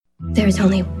There is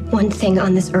only one thing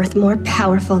on this earth more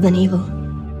powerful than evil,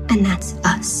 and that's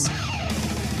us.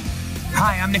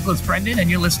 Hi, I'm Nicholas Brendan, and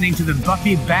you're listening to the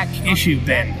Buffy Back Issue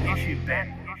Bin.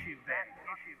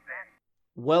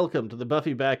 Welcome to the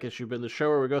Buffy Back Issue Bin, the show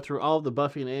where we go through all of the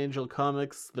Buffy and Angel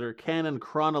comics that are canon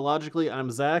chronologically.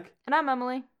 I'm Zach. And I'm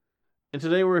Emily. And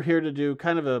today we're here to do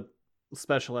kind of a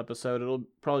special episode. It'll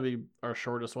probably be our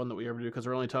shortest one that we ever do because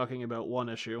we're only talking about one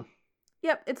issue.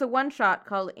 Yep, it's a one-shot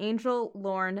called Angel,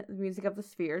 Lorne, the Music of the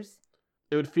Spheres.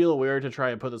 It would feel weird to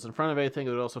try and put this in front of anything. It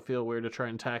would also feel weird to try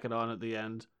and tack it on at the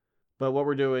end. But what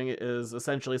we're doing is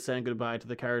essentially saying goodbye to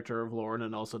the character of Lorne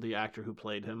and also the actor who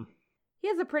played him. He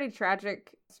has a pretty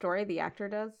tragic story, the actor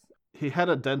does. He had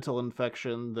a dental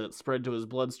infection that spread to his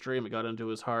bloodstream. It got into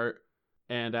his heart.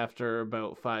 And after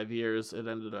about 5 years, it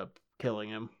ended up killing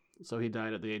him. So he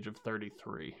died at the age of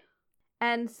 33.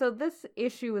 And so this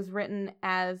issue was written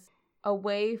as a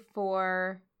way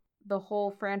for the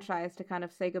whole franchise to kind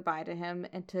of say goodbye to him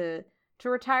and to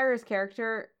retire his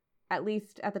character, at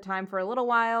least at the time, for a little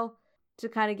while, to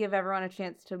kind of give everyone a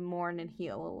chance to mourn and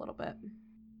heal a little bit.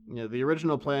 Yeah, the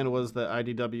original plan was that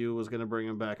IDW was going to bring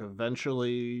him back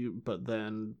eventually, but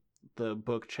then the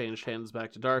book changed hands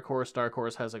back to Dark Horse. Dark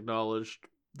Horse has acknowledged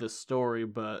this story,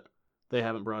 but they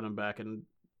haven't brought him back, and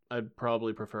I'd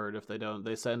probably prefer it if they don't.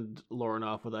 They send Lorne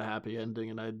off with a happy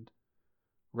ending, and I'd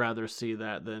rather see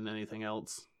that than anything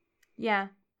else. Yeah,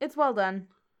 it's well done.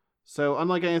 So,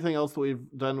 unlike anything else that we've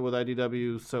done with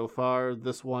IDW so far,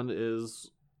 this one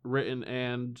is written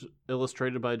and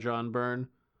illustrated by John Byrne.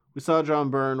 We saw John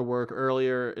Byrne work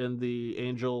earlier in the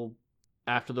Angel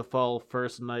After the Fall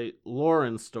First Night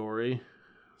Lauren story.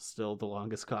 Still the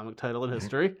longest comic title in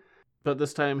history. But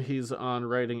this time he's on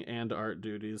writing and art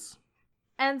duties.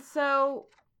 And so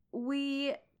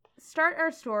we start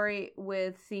our story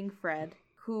with seeing Fred,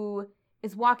 who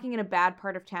is walking in a bad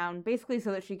part of town, basically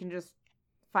so that she can just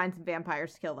find some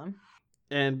vampires to kill them.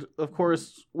 And, of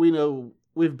course, we know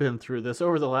we've been through this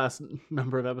over the last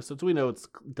number of episodes. We know it's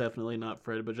definitely not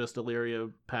Fred, but just Illyria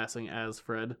passing as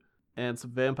Fred. And some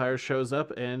vampires shows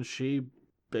up, and she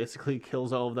basically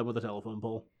kills all of them with a telephone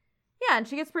pole. Yeah, and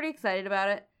she gets pretty excited about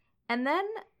it. And then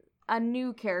a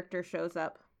new character shows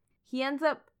up. He ends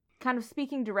up kind of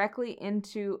speaking directly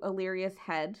into Illyria's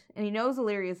head, and he knows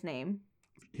Illyria's name.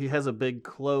 He has a big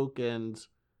cloak and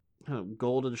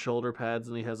golden shoulder pads,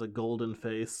 and he has a golden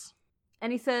face.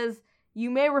 And he says, "You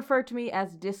may refer to me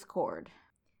as Discord."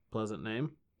 Pleasant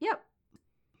name. Yep.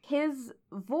 His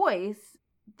voice,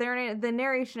 the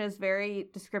narration is very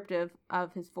descriptive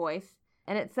of his voice.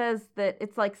 And it says that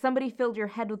it's like somebody filled your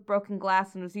head with broken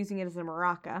glass and was using it as a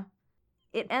maraca.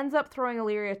 It ends up throwing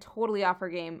Illyria totally off her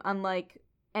game, unlike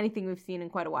anything we've seen in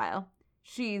quite a while.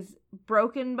 She's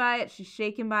broken by it, she's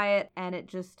shaken by it, and it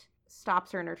just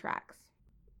stops her in her tracks.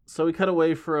 So we cut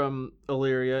away from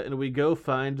Illyria, and we go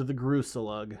find the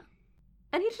Gruselug.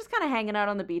 And he's just kind of hanging out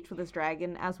on the beach with his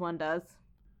dragon, as one does.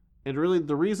 And really,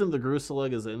 the reason the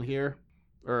Gruselug is in here,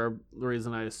 or the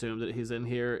reason I assume that he's in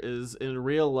here, is in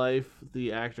real life,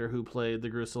 the actor who played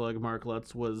the Gruselug, Mark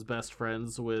Lutz, was best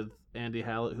friends with Andy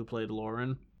Hallett, who played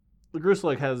Lauren. The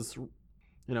Gruselug has,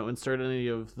 insert any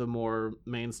of the more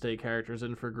mainstay characters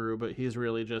in for Gru, but he's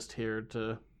really just here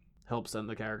to help send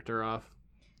the character off,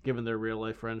 given their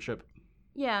real-life friendship.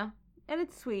 Yeah, and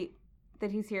it's sweet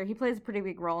that he's here. He plays a pretty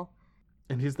big role.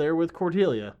 And he's there with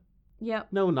Cordelia. Yep.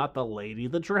 No, not the lady,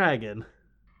 the dragon.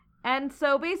 And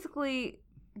so basically,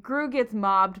 Gru gets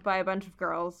mobbed by a bunch of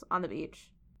girls on the beach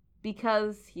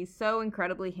because he's so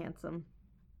incredibly handsome.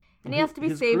 And he has to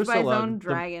be saved by his own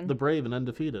dragon. The brave and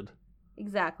undefeated.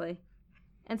 Exactly.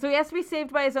 And so he has to be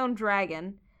saved by his own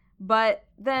dragon. But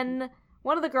then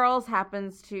one of the girls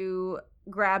happens to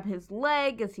grab his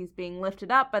leg as he's being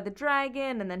lifted up by the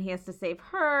dragon, and then he has to save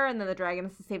her, and then the dragon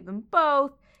has to save them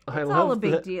both. It's all a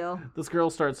big deal. This girl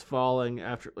starts falling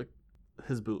after,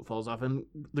 his boot falls off, and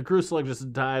the Gruselug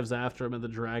just dives after him, and the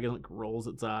dragon, rolls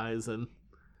its eyes and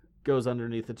goes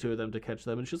underneath the two of them to catch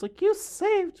them, and she's like, "You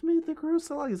saved me, the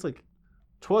Gruselug." He's like,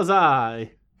 "'Twas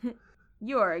I."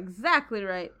 You are exactly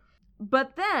right.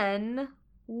 But then,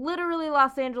 literally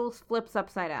Los Angeles flips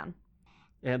upside down.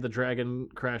 And the dragon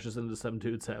crashes into some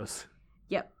dude's house.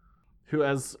 Yep. Who,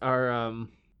 as our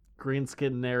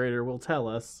green-skinned narrator will tell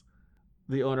us,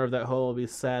 the owner of that hole will be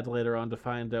sad later on to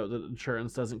find out that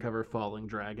insurance doesn't cover falling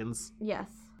dragons. Yes.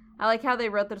 I like how they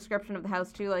wrote the description of the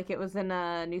house, too, like it was in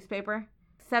a newspaper.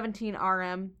 17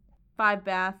 RM, 5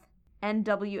 bath,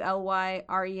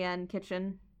 NWLYREN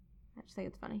kitchen. I just think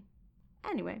it's funny.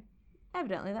 Anyway,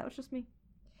 evidently that was just me.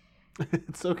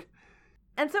 It's okay.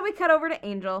 And so we cut over to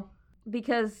Angel,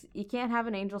 because you can't have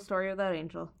an Angel story without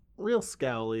Angel. Real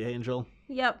scowly Angel.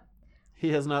 Yep.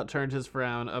 He has not turned his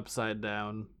frown upside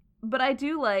down. But I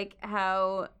do like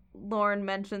how Lauren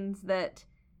mentions that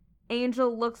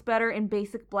Angel looks better in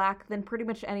basic black than pretty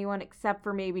much anyone except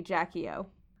for maybe Jackie O.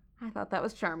 I thought that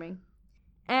was charming.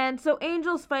 And so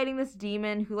Angel's fighting this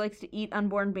demon who likes to eat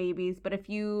unborn babies, but if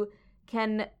you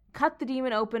can cut the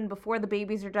demon open before the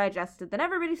babies are digested, then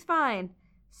everybody's fine.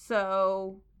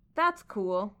 So that's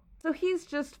cool. So he's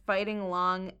just fighting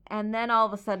along, and then all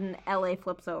of a sudden LA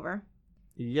flips over.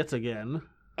 Yet again.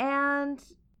 And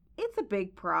it's a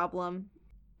big problem.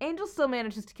 Angel still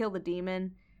manages to kill the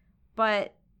demon,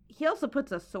 but he also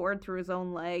puts a sword through his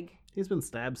own leg. He's been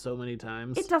stabbed so many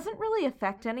times. It doesn't really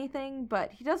affect anything,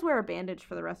 but he does wear a bandage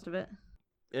for the rest of it.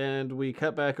 And we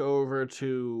cut back over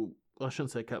to... Well, I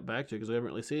shouldn't say cut back to, because we haven't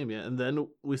really seen him yet. And then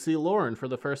we see Lauren for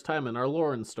the first time in our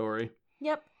Lauren story.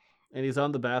 Yep. And he's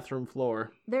on the bathroom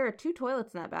floor. There are 2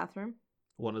 toilets in that bathroom.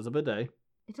 One is a bidet.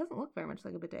 It doesn't look very much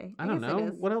like a bidet. I don't guess know.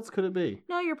 it is. What else could it be?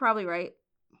 No, you're probably right.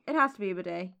 It has to be a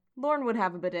bidet. Lauren would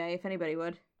have a bidet if anybody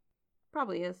would.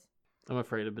 Probably is. I'm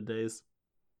afraid of bidets.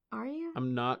 Are you?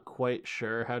 I'm not quite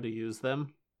sure how to use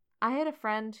them. I had a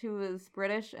friend who was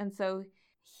British, and so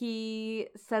he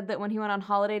said that when he went on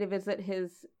holiday to visit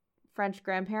his French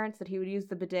grandparents that he would use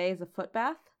the bidet as a foot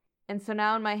bath. And so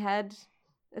now in my head,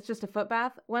 it's just a foot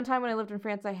bath. One time when I lived in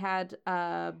France, I had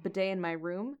a bidet in my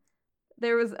room.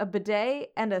 There was a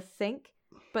bidet and a sink,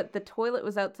 but the toilet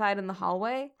was outside in the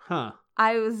hallway. Huh.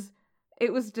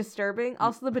 It was disturbing.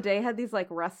 Also, the bidet had these, like,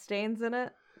 rust stains in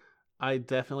it. I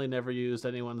definitely never used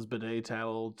anyone's bidet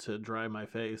towel to dry my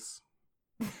face.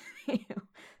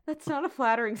 That's not a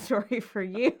flattering story for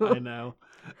you. I know.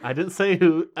 I didn't say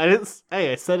who. I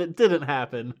said it didn't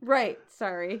happen. Right.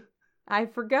 Sorry. I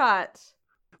forgot.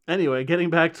 Anyway, getting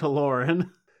back to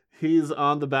Lauren. He's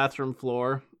on the bathroom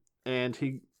floor, and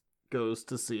he goes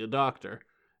to see a doctor.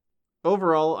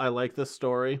 Overall, I like this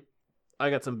story.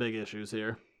 I got some big issues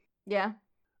here. Yeah.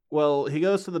 Well, he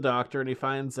goes to the doctor and he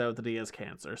finds out that he has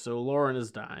cancer, so Lauren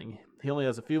is dying. He only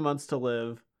has a few months to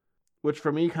live, which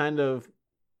for me kind of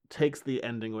takes the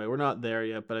ending away. We're not there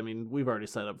yet, but I mean, we've already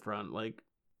said up front, like,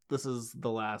 this is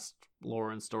the last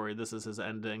Lauren story, this is his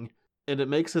ending. And it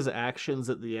makes his actions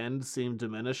at the end seem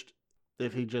diminished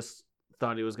if he just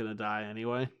thought he was going to die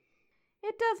anyway.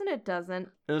 It doesn't.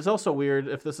 And it's also weird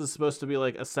if this is supposed to be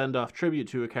like a send-off tribute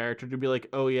to a character to be like,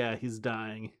 oh yeah, he's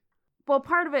dying. Well,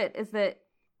 part of it is that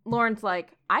Lauren's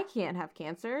like, I can't have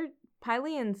cancer.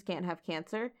 Pyleans can't have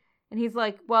cancer. And he's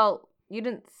like, well, you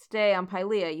didn't stay on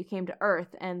Pylea. You came to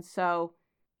Earth. And so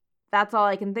that's all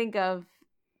I can think of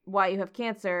why you have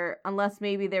cancer, unless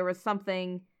maybe there was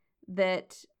something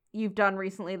that you've done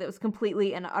recently that was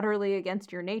completely and utterly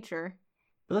against your nature.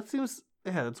 But that seems...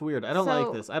 Yeah, that's weird. I don't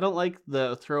like this. I don't like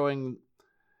the throwing...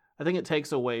 I think it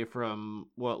takes away from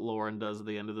what Lauren does at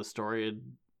the end of the story.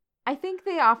 I think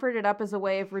they offered it up as a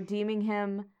way of redeeming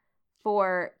him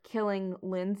for killing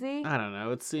Lindsay. I don't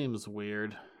know. It seems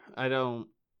weird. I don't...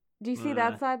 Do you see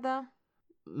that side, though?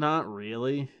 Not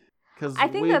really. I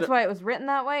think that's why it was written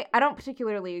that way. I don't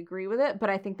particularly agree with it, but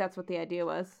I think that's what the idea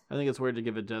was. I think it's weird to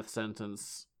give a death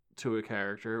sentence to a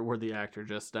character where the actor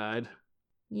just died.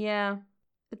 Yeah.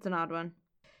 It's an odd one.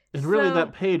 And really,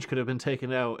 that page could have been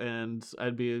taken out, and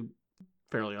I'd be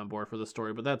fairly on board for the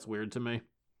story, but that's weird to me.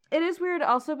 It is weird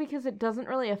also because it doesn't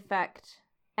really affect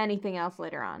anything else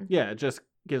later on. Yeah, it just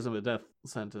gives him a death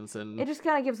sentence. And it just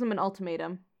kind of gives him an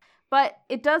ultimatum. But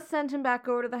it does send him back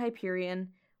over to the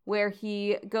Hyperion, where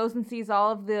he goes and sees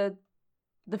all of the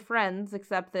friends,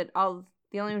 except that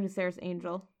the only one who's there is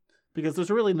Angel. Because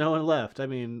there's really no one left. I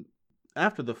mean...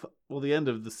 After the end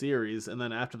of the series, and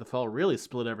then after the fall, really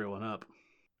split everyone up.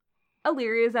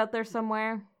 Illyria's out there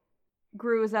somewhere.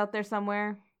 Gru is out there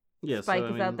somewhere. Yeah, Spike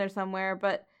is out there somewhere,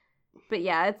 but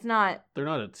yeah, it's not... They're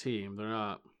not a team. They're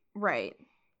not... Right.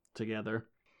 Together.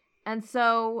 And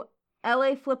so,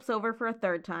 LA flips over for a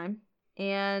third time,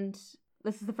 and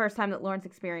this is the first time that Lauren's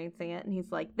experiencing it, and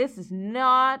he's like, this is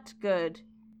not good.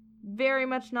 Very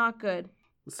much not good.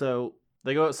 So,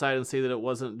 they go outside and see that it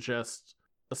wasn't just...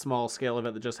 a small scale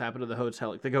event that just happened at the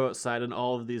hotel. Like, they go outside and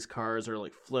all of these cars are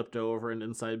like flipped over and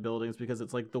inside buildings because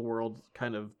it's like the world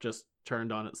kind of just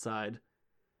turned on its side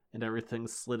and everything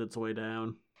slid its way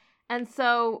down. And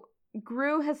so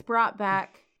Gru has brought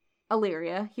back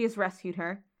Illyria. He has rescued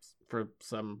her for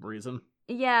some reason.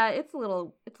 Yeah, it's a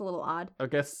little odd. I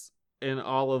guess in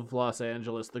all of Los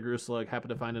Angeles, the Gruselug happened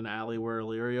to find an alley where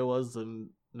Illyria was and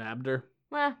nabbed her.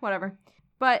 Whatever.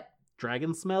 But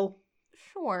dragon smell?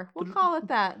 Sure, we'll call it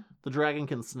that. The dragon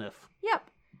can sniff.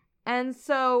 Yep. And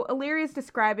so Illyria's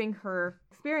describing her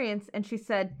experience, and she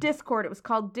said, Discord, it was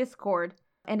called Discord,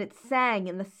 and it sang,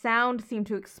 and the sound seemed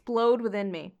to explode within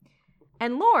me.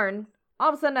 And Lorne all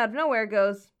of a sudden out of nowhere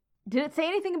goes, did it say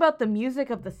anything about the music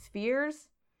of the spheres?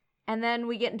 And then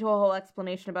we get into a whole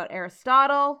explanation about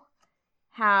Aristotle,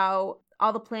 how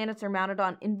all the planets are mounted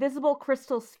on invisible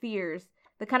crystal spheres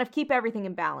that kind of keep everything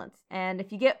in balance. And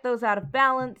if you get those out of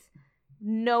balance,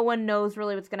 no one knows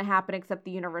really what's going to happen except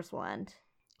the universe will end.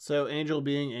 So Angel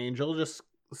being Angel just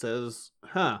says,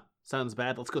 sounds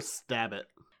bad, let's go stab it.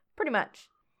 Pretty much.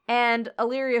 And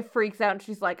Illyria freaks out and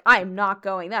she's like, I am not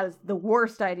going. That is the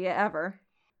worst idea ever.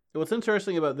 What's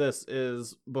interesting about this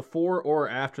is, before or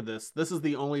after this is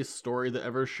the only story that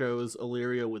ever shows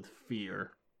Illyria with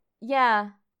fear. Yeah.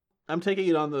 I'm taking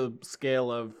it on the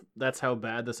scale of that's how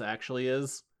bad this actually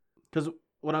is. Because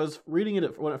when I was reading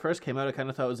it, when it first came out, I kind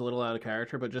of thought it was a little out of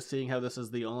character, but just seeing how this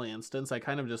is the only instance, I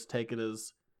kind of just take it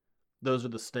as those are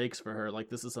the stakes for her. Like,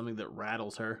 this is something that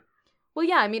rattles her. Well,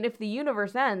 yeah, I mean, if the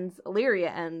universe ends,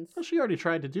 Illyria ends. Well, she already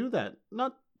tried to do that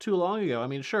not too long ago. I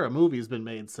mean, sure, a movie's been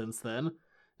made since then,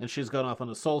 and she's gone off on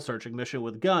a soul-searching mission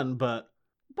with Gunn, but...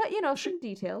 But, some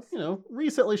details.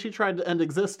 Recently she tried to end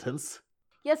existence.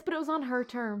 Yes, but it was on her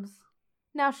terms.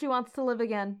 Now she wants to live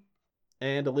again.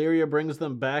 And Illyria brings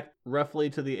them back roughly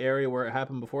to the area where it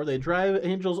happened before. They drive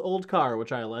Angel's old car,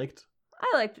 which I liked.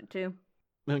 I liked it too.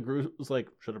 And Gru was like,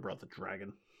 should have brought the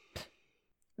dragon.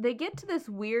 They get to this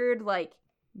weird,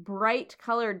 bright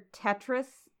colored Tetris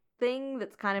thing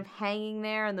that's kind of hanging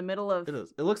there in the middle of It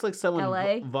is. It looks like someone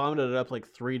LA. Vomited it up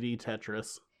like 3D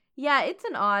Tetris. Yeah, it's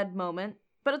an odd moment,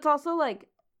 but it's also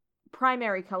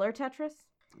primary color Tetris.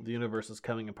 The universe is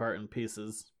coming apart in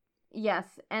pieces.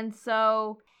 Yes, and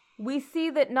so we see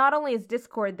that not only is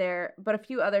Discord there, but a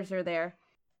few others are there.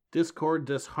 Discord,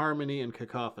 disharmony, and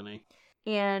cacophony.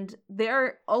 And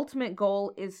their ultimate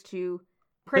goal is to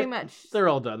pretty much... They're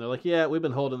all done. They're like, yeah, we've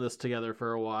been holding this together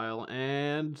for a while,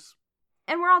 and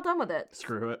we're all done with it.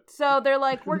 Screw it. So they're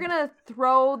like, we're gonna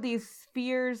throw these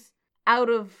spheres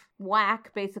out of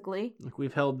whack, basically. Like,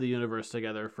 we've held the universe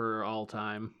together for all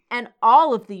time. And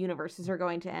all of the universes are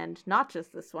going to end, not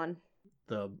just this one.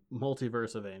 The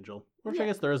multiverse of Angel. Which Yeah. I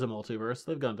guess there is a multiverse.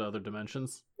 They've gone to other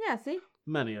dimensions. Yeah, see?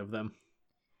 Many of them.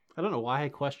 I don't know why I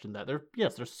questioned that.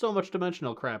 There's so much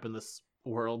dimensional crap in this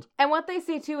world. And what they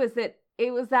say, too, is that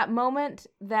it was that moment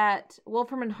that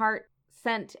Wolfram and Hart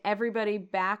sent everybody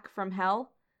back from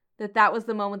hell, that was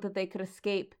the moment that they could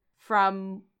escape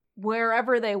from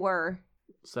wherever they were.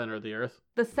 Center of the Earth.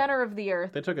 The center of the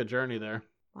Earth. They took a journey there.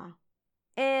 Wow.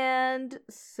 And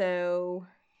so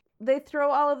they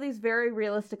throw all of these very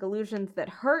realistic illusions that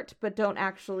hurt but don't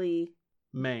actually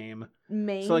Maim.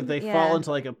 maim. So, they fall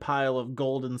into, a pile of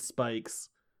golden spikes.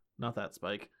 Not that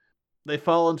spike. They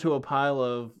fall into a pile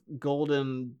of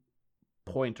golden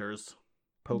pokers.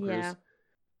 Yeah.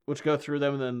 Which go through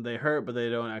them and then they hurt, but they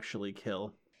don't actually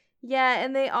kill. Yeah,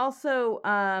 and they also,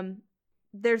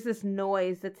 there's this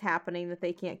noise that's happening that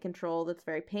they can't control that's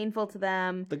very painful to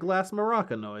them. The glass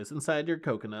maraca noise inside your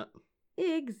coconut.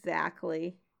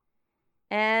 Exactly.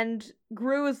 And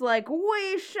Gru is like,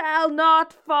 we shall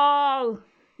not fall!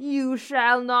 You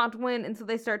shall not win! And so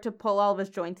they start to pull all of his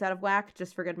joints out of whack,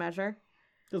 just for good measure.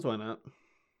 Because why not?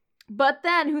 But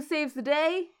then, who saves the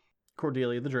day?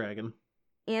 Cordelia the dragon.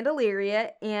 And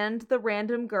Illyria, and the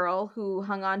random girl who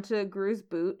hung on to Gru's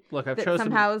boot. Look, I've that chosen...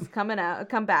 somehow is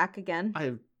come back again.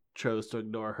 I chose to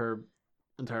ignore her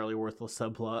entirely worthless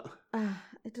subplot.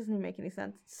 It doesn't even make any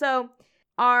sense. So,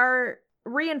 our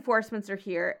reinforcements are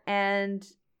here, and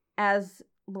as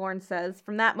Lorne says,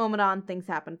 from that moment on, things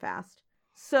happen fast.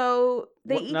 So,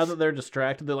 Now that they're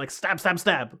distracted, they're like, stab, stab,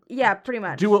 stab! Yeah, pretty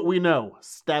much. Do what we know.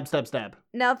 Stab, stab, stab.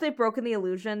 Now that they've broken the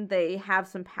illusion, they have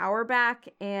some power back,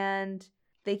 and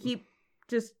they keep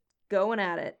just going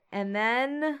at it. And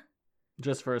then...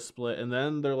 Just for a split. And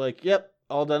then they're like, yep,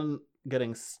 all done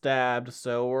getting stabbed,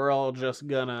 so we're all just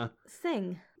gonna...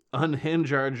 Sing.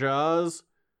 Unhinge our jaws,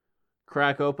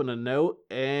 crack open a note,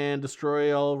 and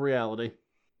destroy all reality.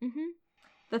 Mm-hmm.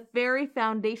 The very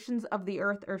foundations of the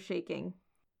earth are shaking.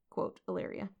 Quote,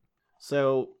 Illyria.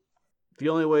 So, the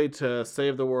only way to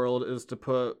save the world is to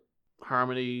put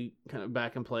Harmony kind of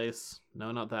back in place.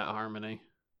 No, not that Harmony.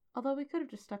 Although we could have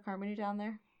just stuck Harmony down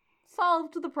there.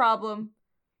 Solved the problem.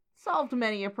 Solved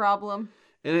many a problem.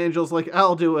 And Angel's like,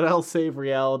 I'll do it, I'll save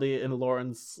reality. And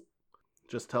Lawrence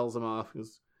just tells him off. He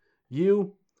goes,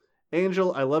 you,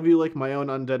 Angel, I love you like my own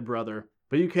undead brother,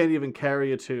 but you can't even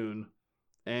carry a tune.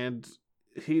 And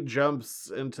he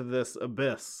jumps into this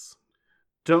abyss.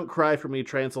 Don't cry for me,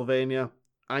 Transylvania.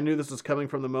 I knew this was coming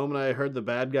from the moment I heard the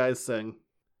bad guys sing.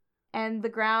 And the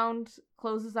ground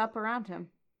closes up around him.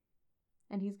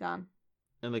 And he's gone.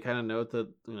 And they kind of note that,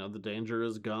 the danger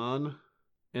is gone.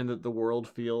 And that the world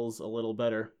feels a little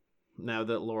better now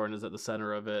that Lauren is at the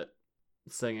center of it,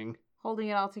 singing. holding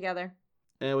it all together.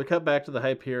 And we cut back to the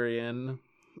Hyperion,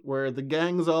 where the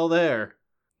gang's all there.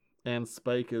 And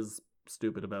Spike is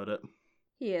stupid about it.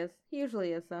 He is. He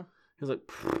usually is, though. He's like,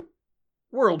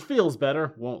 world feels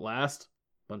better, won't last.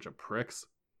 Bunch of pricks.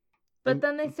 But And-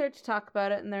 then they start to talk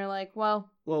about it, and they're like, well,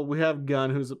 we have Gunn,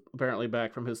 who's apparently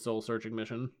back from his soul-searching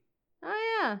mission.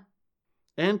 oh yeah.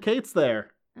 And Kate's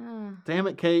there. Uh. Damn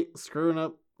it, Kate, screwing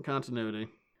up continuity.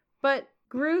 But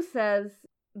Gru says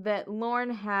that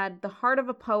Lorne had the heart of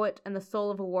a poet and the soul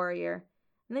of a warrior.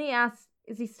 And then he asks,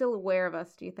 is he still aware of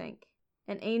us, do you think?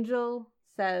 And Angel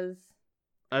says,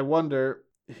 I wonder,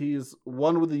 he's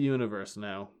one with the universe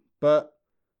now, but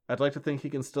I'd like to think he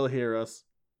can still hear us,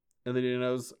 and that he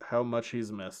knows how much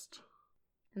he's missed.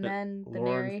 and then the Lorne.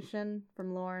 narration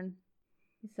from Lorne.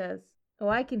 He says, oh,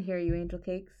 I can hear you, Angel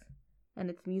Cakes, and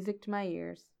it's music to my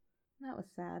ears. That was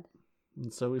sad.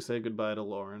 And so we say goodbye to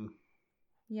Lauren.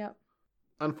 Yep.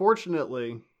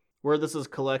 Unfortunately, where this is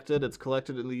collected, it's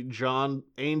collected in the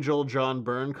Angel John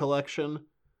Byrne collection,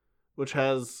 which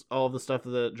has all the stuff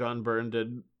that John Byrne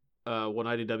did when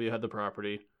IDW had the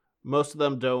property. Most of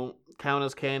them don't count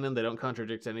as canon, they don't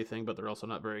contradict anything, but they're also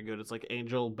not very good. It's like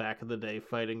Angel back in the day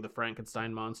fighting the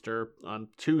Frankenstein monster on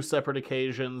 2 separate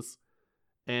occasions,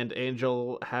 and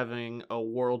Angel having a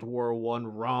World War I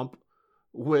romp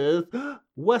with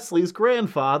Wesley's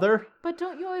grandfather. But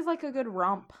don't you always like a good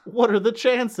romp? What are the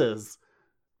chances?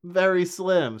 Very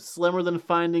slim. Slimmer than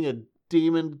finding a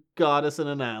demon goddess in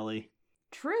an alley.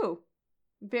 True.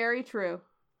 Very true.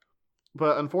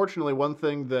 But unfortunately, one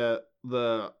thing that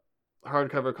the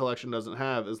hardcover collection doesn't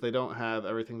have is they don't have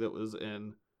everything that was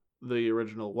in the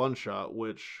original one-shot,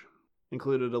 which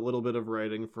included a little bit of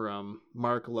writing from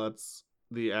Mark Lutz,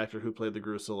 the actor who played the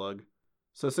Gruselug.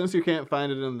 So since you can't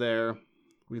find it in there,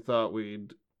 we thought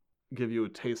we'd give you a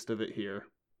taste of it here.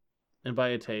 And by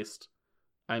a taste,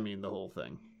 I mean the whole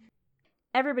thing.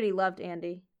 Everybody loved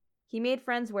Andy. He made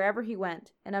friends wherever he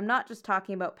went, and I'm not just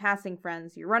talking about passing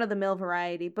friends, your run-of-the-mill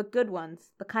variety, but good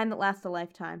ones, the kind that last a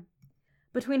lifetime.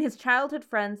 Between his childhood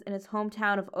friends in his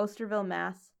hometown of Osterville,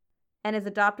 Mass., and his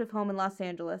adoptive home in Los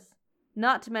Angeles,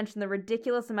 not to mention the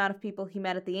ridiculous amount of people he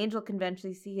met at the Angel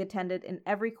conventions he attended in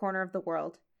every corner of the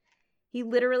world, he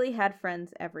literally had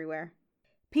friends everywhere.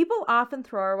 People often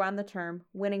throw around the term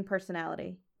winning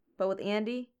personality, but with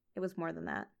Andy, it was more than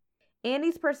that.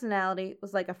 Andy's personality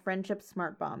was like a friendship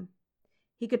smart bomb.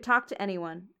 He could talk to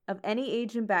anyone, of any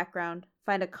age and background,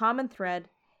 find a common thread,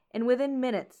 and within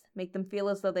minutes make them feel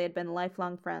as though they had been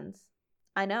lifelong friends.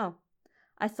 I know.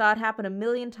 I saw it happen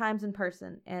 1,000,000 times in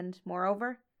person, and,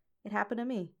 moreover, it happened to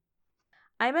me.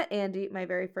 I met Andy my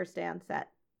very first day on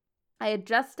set. I had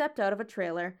just stepped out of a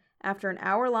trailer after an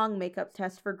hour-long makeup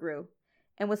test for Gru,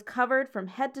 and was covered from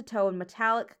head to toe in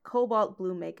metallic cobalt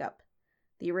blue makeup,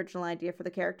 the original idea for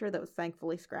the character that was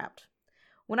thankfully scrapped.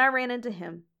 When I ran into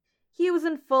him, he was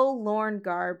in full Lorne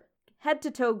garb, head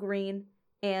to toe green,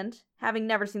 and, having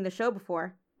never seen the show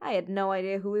before, I had no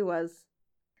idea who he was.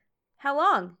 How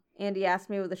long? Andy asked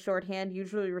me with a shorthand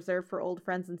usually reserved for old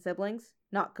friends and siblings,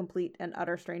 not complete and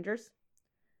utter strangers.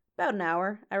 About an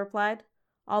hour, I replied,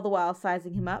 all the while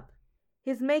sizing him up.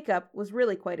 His makeup was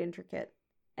really quite intricate,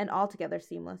 and altogether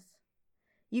seamless.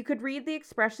 You could read the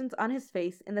expressions on his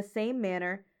face in the same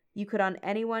manner you could on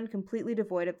anyone completely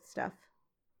devoid of the stuff.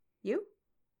 You?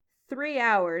 3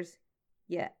 hours,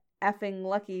 you effing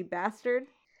lucky bastard.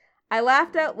 I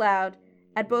laughed out loud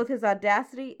at both his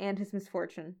audacity and his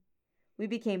misfortune. We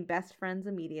became best friends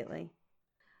immediately.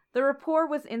 The rapport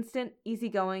was instant,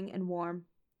 easygoing, and warm.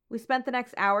 We spent the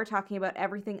next hour talking about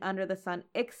everything under the sun,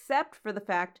 except for the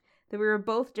fact that we were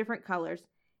both different colors,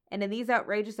 and in these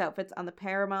outrageous outfits on the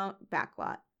Paramount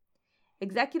backlot.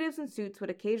 Executives in suits would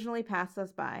occasionally pass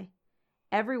us by,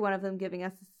 every one of them giving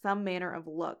us some manner of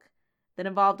look that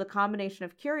involved a combination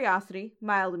of curiosity,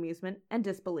 mild amusement, and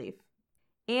disbelief.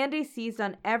 Andy seized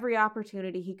on every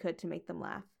opportunity he could to make them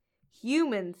laugh.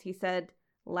 Humans, he said,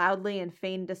 loudly in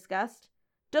feigned disgust.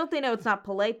 Don't they know it's not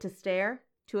polite to stare?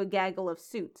 To a gaggle of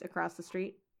suits across the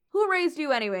street. Who raised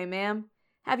you anyway, ma'am?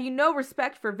 Have you no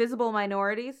respect for visible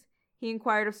minorities? He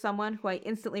inquired of someone who I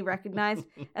instantly recognized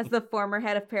as the former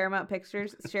head of Paramount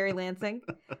Pictures, Sherry Lansing.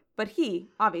 But he,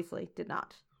 obviously, did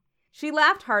not. She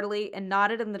laughed heartily and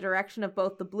nodded in the direction of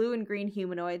both the blue and green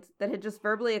humanoids that had just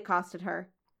verbally accosted her.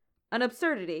 An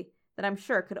absurdity that I'm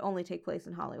sure could only take place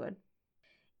in Hollywood.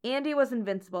 Andy was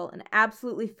invincible and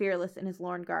absolutely fearless in his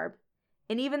Lorne garb.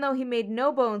 And even though he made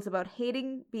no bones about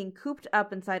hating being cooped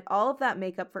up inside all of that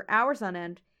makeup for hours on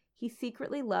end, he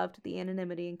secretly loved the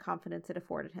anonymity and confidence it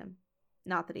afforded him.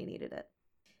 Not that he needed it.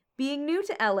 Being new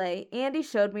to LA, Andy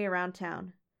showed me around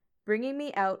town, bringing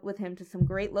me out with him to some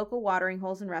great local watering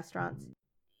holes and restaurants.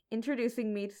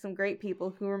 introducing me to some great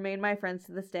people who remain my friends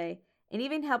to this day, and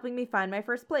even helping me find my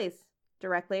first place,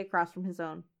 directly across from his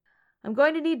own. I'm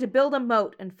going to need to build a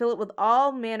moat and fill it with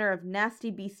all manner of nasty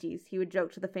beasties, he would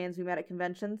joke to the fans we met at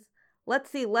conventions.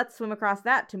 Let's swim across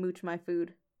that to mooch my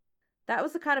food. That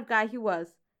was the kind of guy he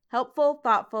was, helpful,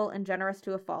 thoughtful, and generous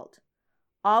to a fault,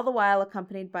 all the while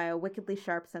accompanied by a wickedly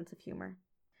sharp sense of humor.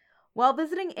 While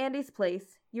visiting Andy's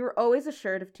place, you were always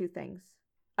assured of two things: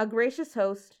 a gracious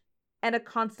host and a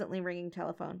constantly ringing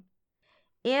telephone.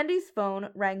 Andy's phone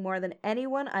rang more than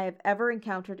anyone I have ever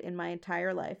encountered in my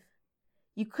entire life.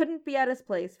 You couldn't be at his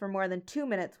place for more than 2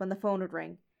 minutes when the phone would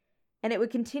ring, and it would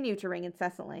continue to ring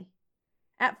incessantly.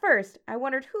 At first, I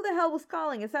wondered who the hell was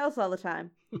calling his house all the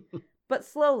time. But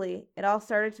slowly, it all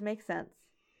started to make sense.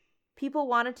 People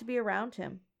wanted to be around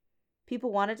him.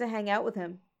 People wanted to hang out with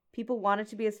him. People wanted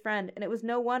to be his friend, and it was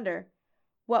no wonder.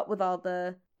 What with all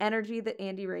the energy that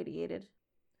Andy radiated?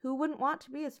 Who wouldn't want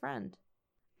to be his friend?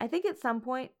 I think at some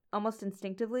point, almost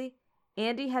instinctively,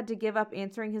 Andy had to give up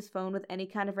answering his phone with any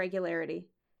kind of regularity,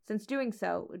 since doing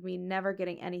so would mean never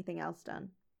getting anything else done.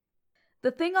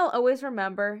 The thing I'll always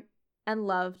remember and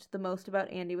loved the most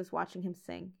about Andy was watching him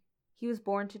sing. He was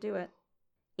born to do it.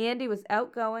 Andy was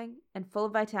outgoing and full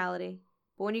of vitality,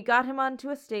 but when you got him onto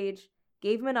a stage,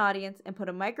 gave him an audience, and put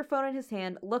a microphone in his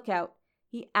hand, look out,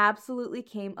 he absolutely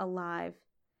came alive.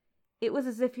 It was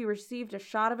as if he received a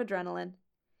shot of adrenaline.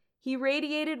 He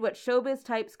radiated what showbiz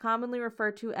types commonly refer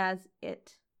to as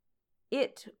it.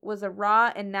 It was a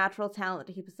raw and natural talent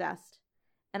he possessed,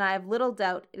 and I have little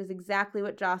doubt it is exactly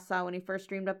what Joss saw when he first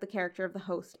dreamed up the character of the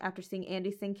host after seeing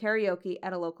Andy sing karaoke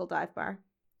at a local dive bar.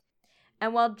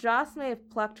 And while Joss may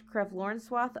have plucked Crevlorn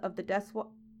Swath of the Death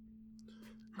Walk...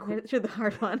 I made it through the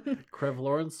hard one.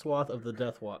 Crevlorn Swath of the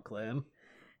Deathwalk clan.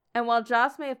 And while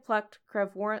Joss may have plucked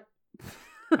Crevlorn...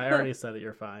 I already said it,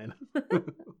 you're fine.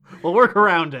 We'll work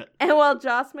around it. And while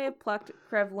Joss may have plucked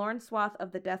Crevlorn Swath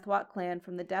of the Deathwalk clan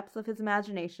from the depths of his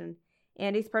imagination,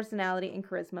 Andy's personality and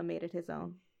charisma made it his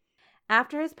own.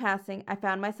 After his passing, I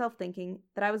found myself thinking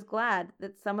that I was glad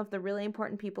that some of the really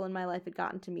important people in my life had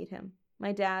gotten to meet him.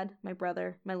 My dad, my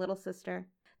brother, my little sister.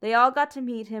 They all got to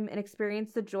meet him and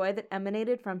experience the joy that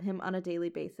emanated from him on a daily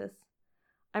basis.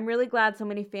 I'm really glad so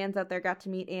many fans out there got to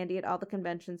meet Andy at all the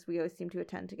conventions we always seem to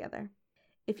attend together.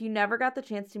 If you never got the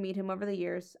chance to meet him over the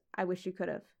years, I wish you could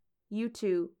have. You,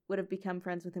 too, would have become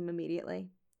friends with him immediately.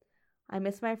 I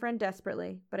miss my friend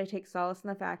desperately, but I take solace in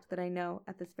the fact that I know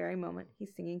at this very moment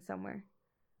he's singing somewhere.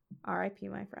 R.I.P.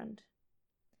 my friend.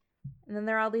 And then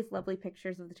there are all these lovely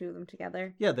pictures of the two of them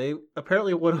together. Yeah, they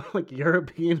apparently went on like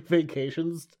European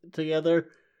vacations together.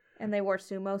 And they wore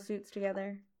sumo suits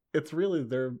together. It's really,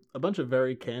 they're a bunch of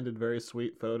very candid, very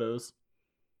sweet photos.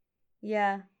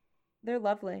 Yeah, they're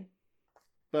lovely.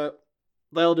 But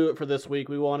that'll do it for this week.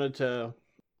 We wanted to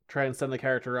try and send the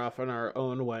character off in our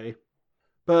own way.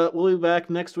 But we'll be back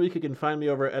next week. You can find me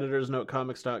over at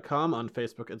editorsnotecomics.com on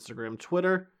Facebook, Instagram,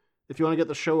 Twitter. If you want to get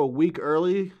the show a week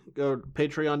early, go to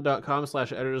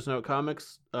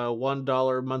patreon.com/editorsnotecomics.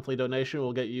 $1 monthly donation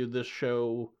will get you this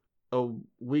show a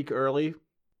week early.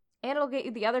 And it'll get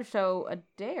you the other show a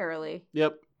day early.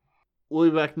 Yep. We'll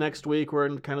be back next week. We're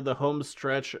in kind of the home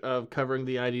stretch of covering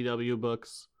the IDW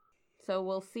books. So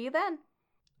we'll see you then.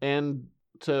 And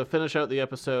to finish out the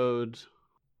episode,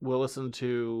 we'll listen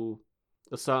to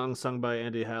a song sung by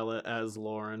Andy Hallett as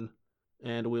Lauren,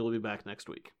 and we will be back next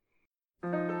week.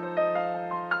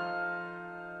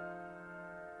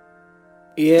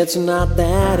 It's not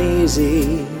that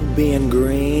easy being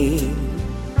green,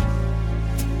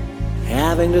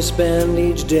 having to spend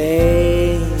each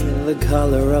day the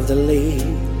color of the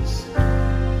leaves,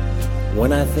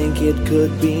 when I think it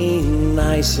could be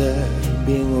nicer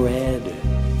being red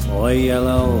or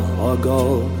yellow or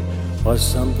gold or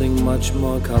something much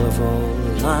more colorful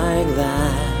like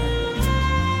that.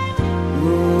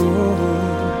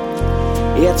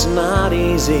 It's not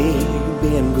easy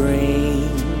being green.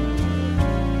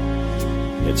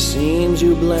 It seems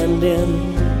you blend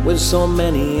in with so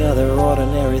many other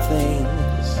ordinary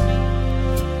things,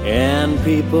 and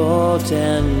people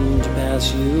tend to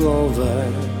pass you over,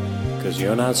 'cause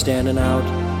you're not standing out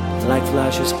like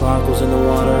flashy sparkles in the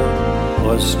water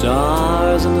or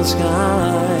stars in the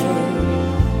sky.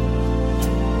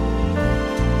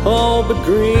 Oh, but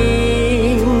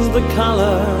green's the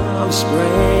color of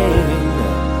spring,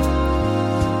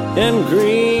 and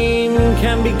green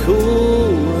can be cool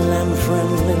and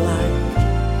friendly like,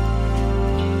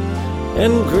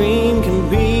 and green can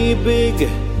be big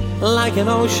like an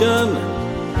ocean,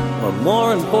 or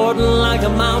more important like a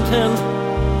mountain,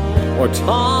 or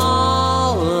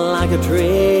tall like a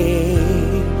tree.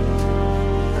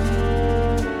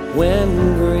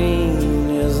 when green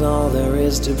is all there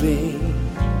is to be.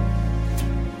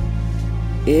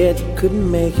 It could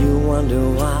make you wonder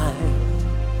why,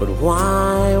 but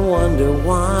why wonder,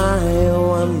 why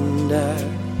wonder?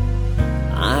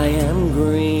 I am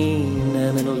green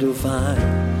and it'll do fine.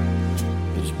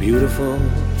 It's beautiful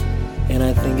and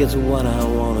I think it's what I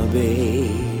wanna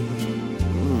be.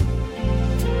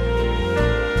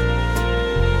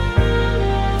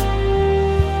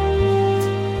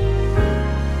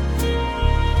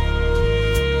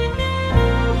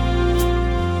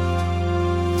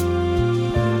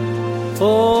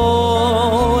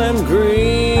 Oh, and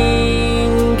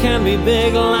green can be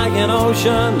big like an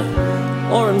ocean,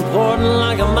 or important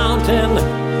like a mountain,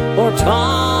 or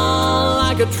tall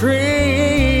like a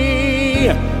tree.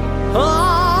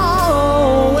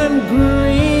 Oh, and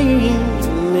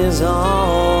green is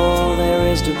all there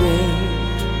is to be.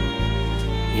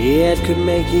 It could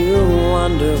make you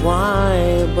wonder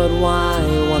why, but why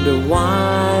wonder,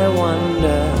 why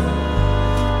wonder?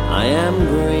 I am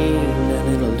green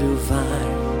and it'll do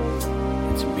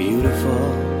fine. It's beautiful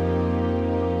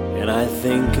and I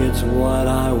think it's what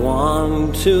I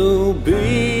want to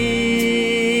be.